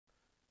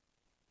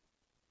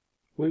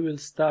We will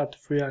start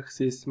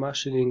 3-axis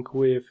machining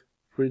with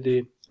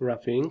 3D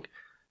roughing,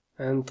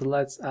 and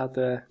let's add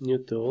a new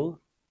tool.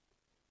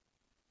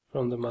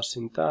 From the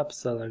Machine tab,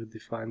 select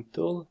Define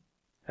Tool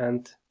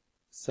and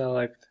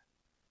select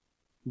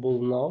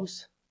Bull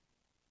Nose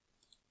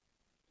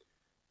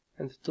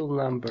and tool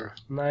number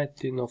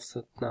 19,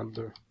 offset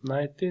number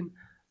 19,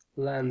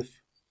 length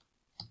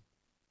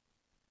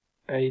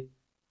 80,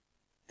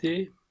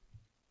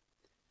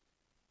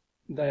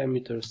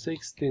 diameter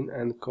 16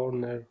 and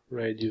corner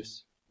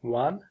radius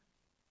 1,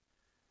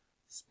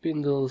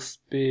 spindle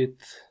speed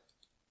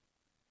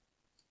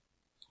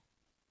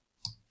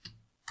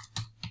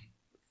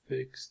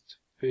fixed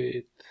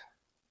feet.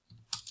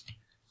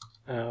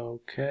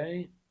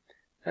 Okay,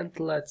 and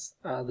let's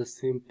add a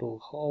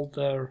simple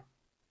holder.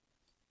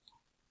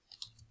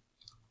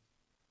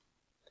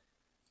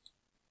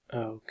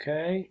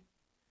 Okay,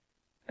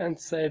 and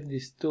save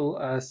this tool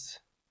as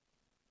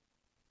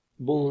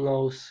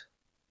Bullnose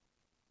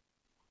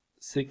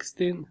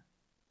 16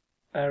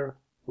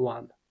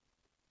 R1.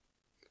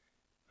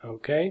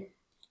 Okay,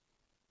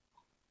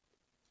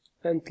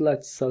 and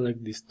let's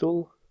select this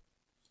tool.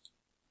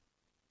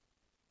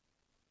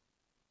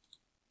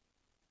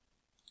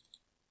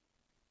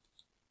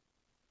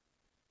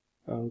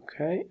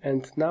 Okay,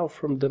 and now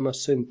from the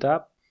Machine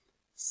tab,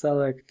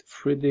 select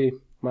 3D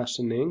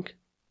Machining.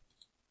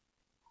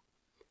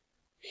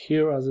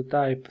 Here as a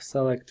type,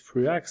 select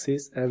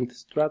 3-axis, and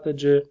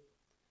strategy,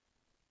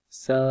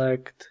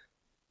 select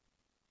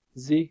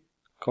Z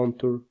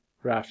contour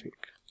roughing.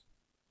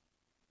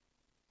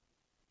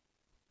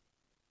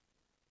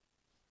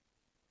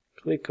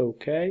 Click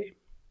OK,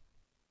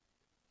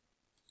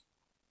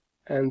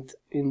 and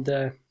in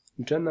the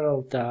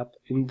General tab,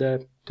 in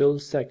the Tool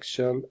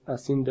section,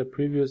 as in the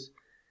previous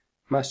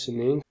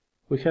machining,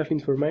 we have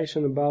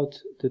information about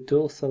the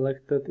tool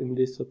selected in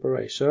this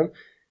operation.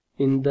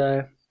 In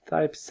the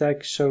Type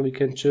section, we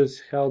can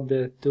choose how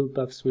the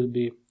toolpaths will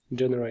be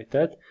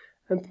generated,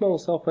 and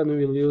most often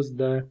we will use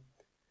the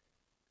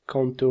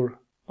contour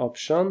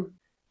option.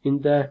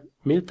 In the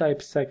Mill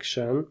Type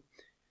section,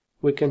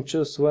 we can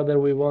choose whether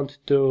we want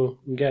to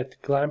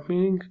get clamp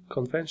milling,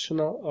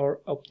 conventional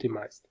or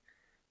optimized.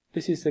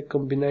 This is a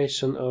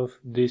combination of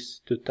these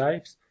two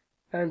types,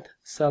 and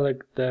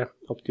select the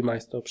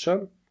optimized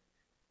option.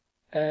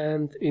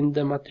 And in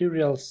the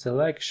material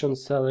selection,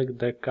 select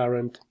the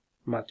current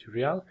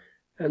material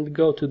and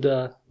go to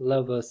the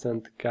Levels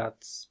and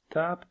Cuts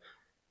tab,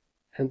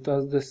 and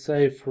as the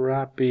Save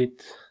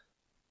Rapid,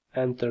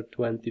 enter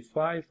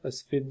 25,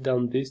 as Fit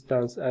Down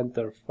Distance,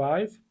 enter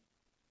 5.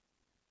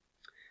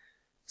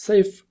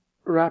 Save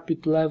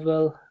Rapid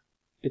Level,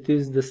 it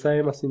is the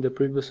same as in the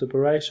previous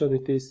operation,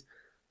 it is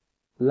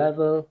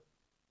level,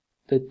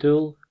 the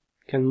tool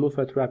can move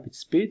at rapid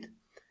speed,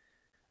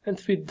 and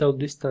Fit Down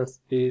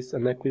Distance is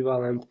an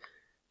equivalent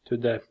to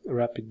the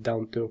Rapid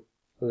Down to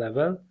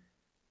level.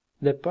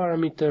 The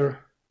parameter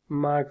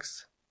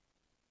max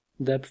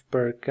depth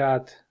per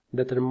cut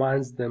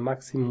determines the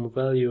maximum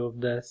value of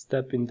the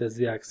step in the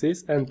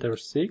Z-axis, enter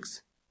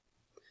 6.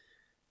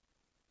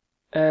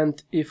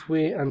 And if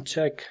we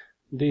uncheck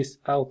this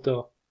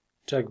auto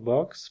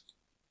checkbox,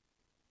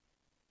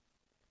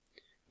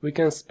 we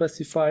can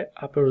specify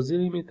upper Z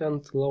limit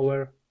and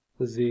lower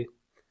Z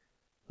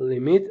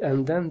limit,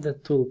 and then the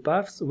tool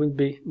paths will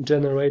be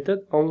generated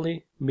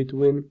only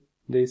between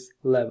these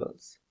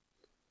levels.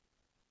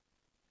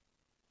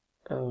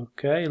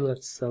 Okay,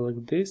 let's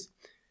select this.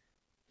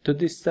 To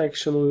this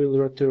section we will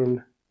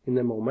return in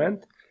a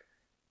moment.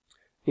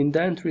 In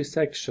the Entry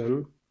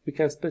section, we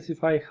can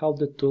specify how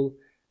the tool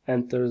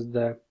enters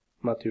the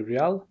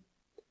material.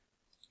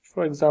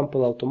 For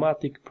example,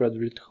 automatic,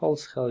 pre-drilled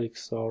holes,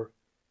 helix or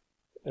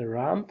a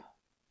ramp.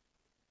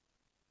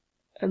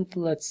 And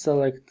let's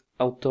select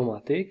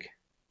automatic.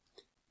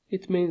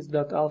 It means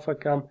that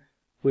Alphacam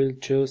will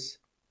choose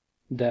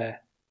the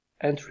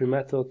entry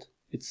method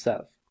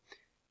itself.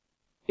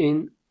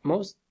 In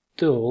most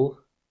tools,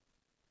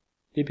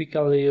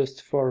 typically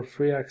used for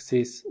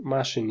 3-axis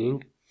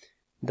machining,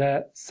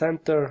 the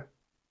center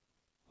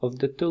of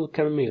the tool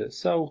can mill.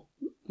 So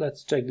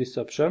let's check this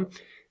option.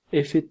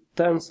 If it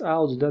turns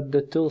out that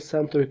the tool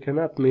center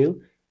cannot mill,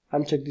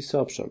 uncheck this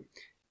option.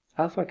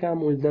 Alphacam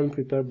will then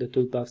prepare the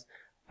toolpaths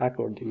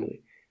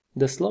accordingly.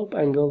 The slope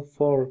angle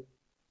for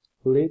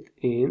lead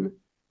in,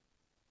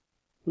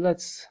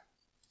 let's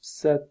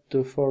set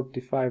to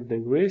 45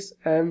 degrees,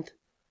 and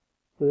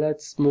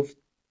let's move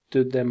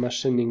to the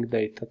Machining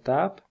Data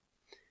tab.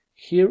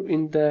 Here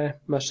in the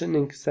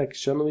Machining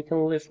section we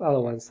can leave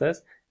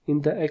allowances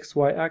in the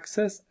XY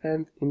axis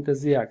and in the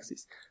Z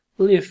axis.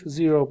 Leave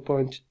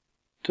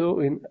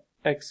 0.2 in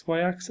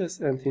XY axis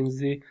and in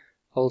Z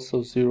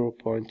also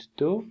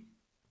 0.2.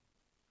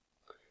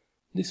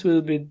 This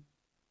will be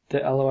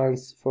the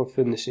allowance for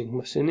finishing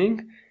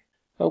machining.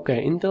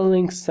 Okay, in the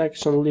Links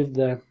section leave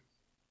the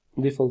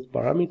default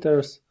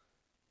parameters,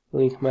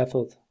 link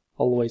method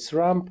always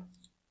ramp,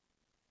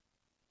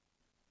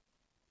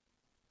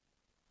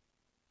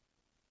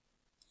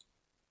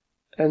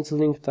 and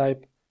link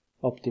type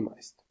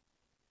optimized.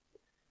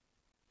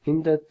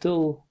 In the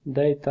tool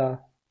data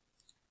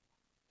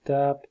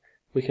tab,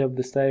 we have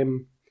the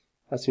same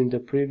as in the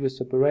previous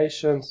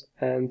operations,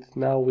 and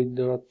now we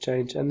do not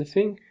change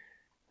anything,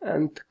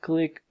 and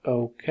click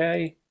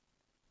OK.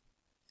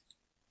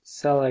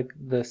 Select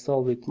the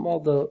solid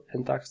model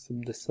and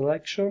accept the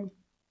selection.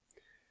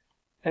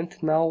 And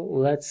now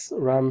let's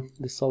run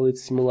the solid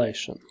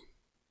simulation.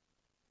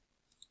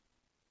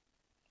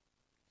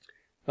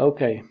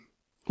 Okay,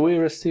 we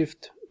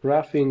received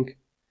roughing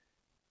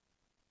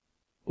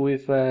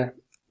with a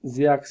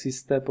z-axis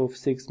step of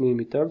 6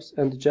 mm,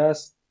 and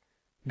just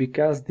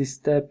because this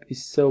step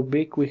is so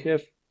big, we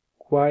have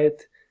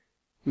quite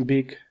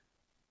big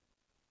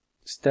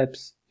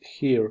steps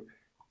here.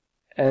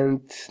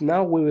 And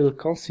now we will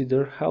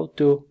consider how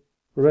to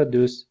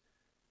reduce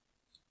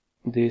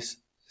these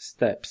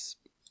steps.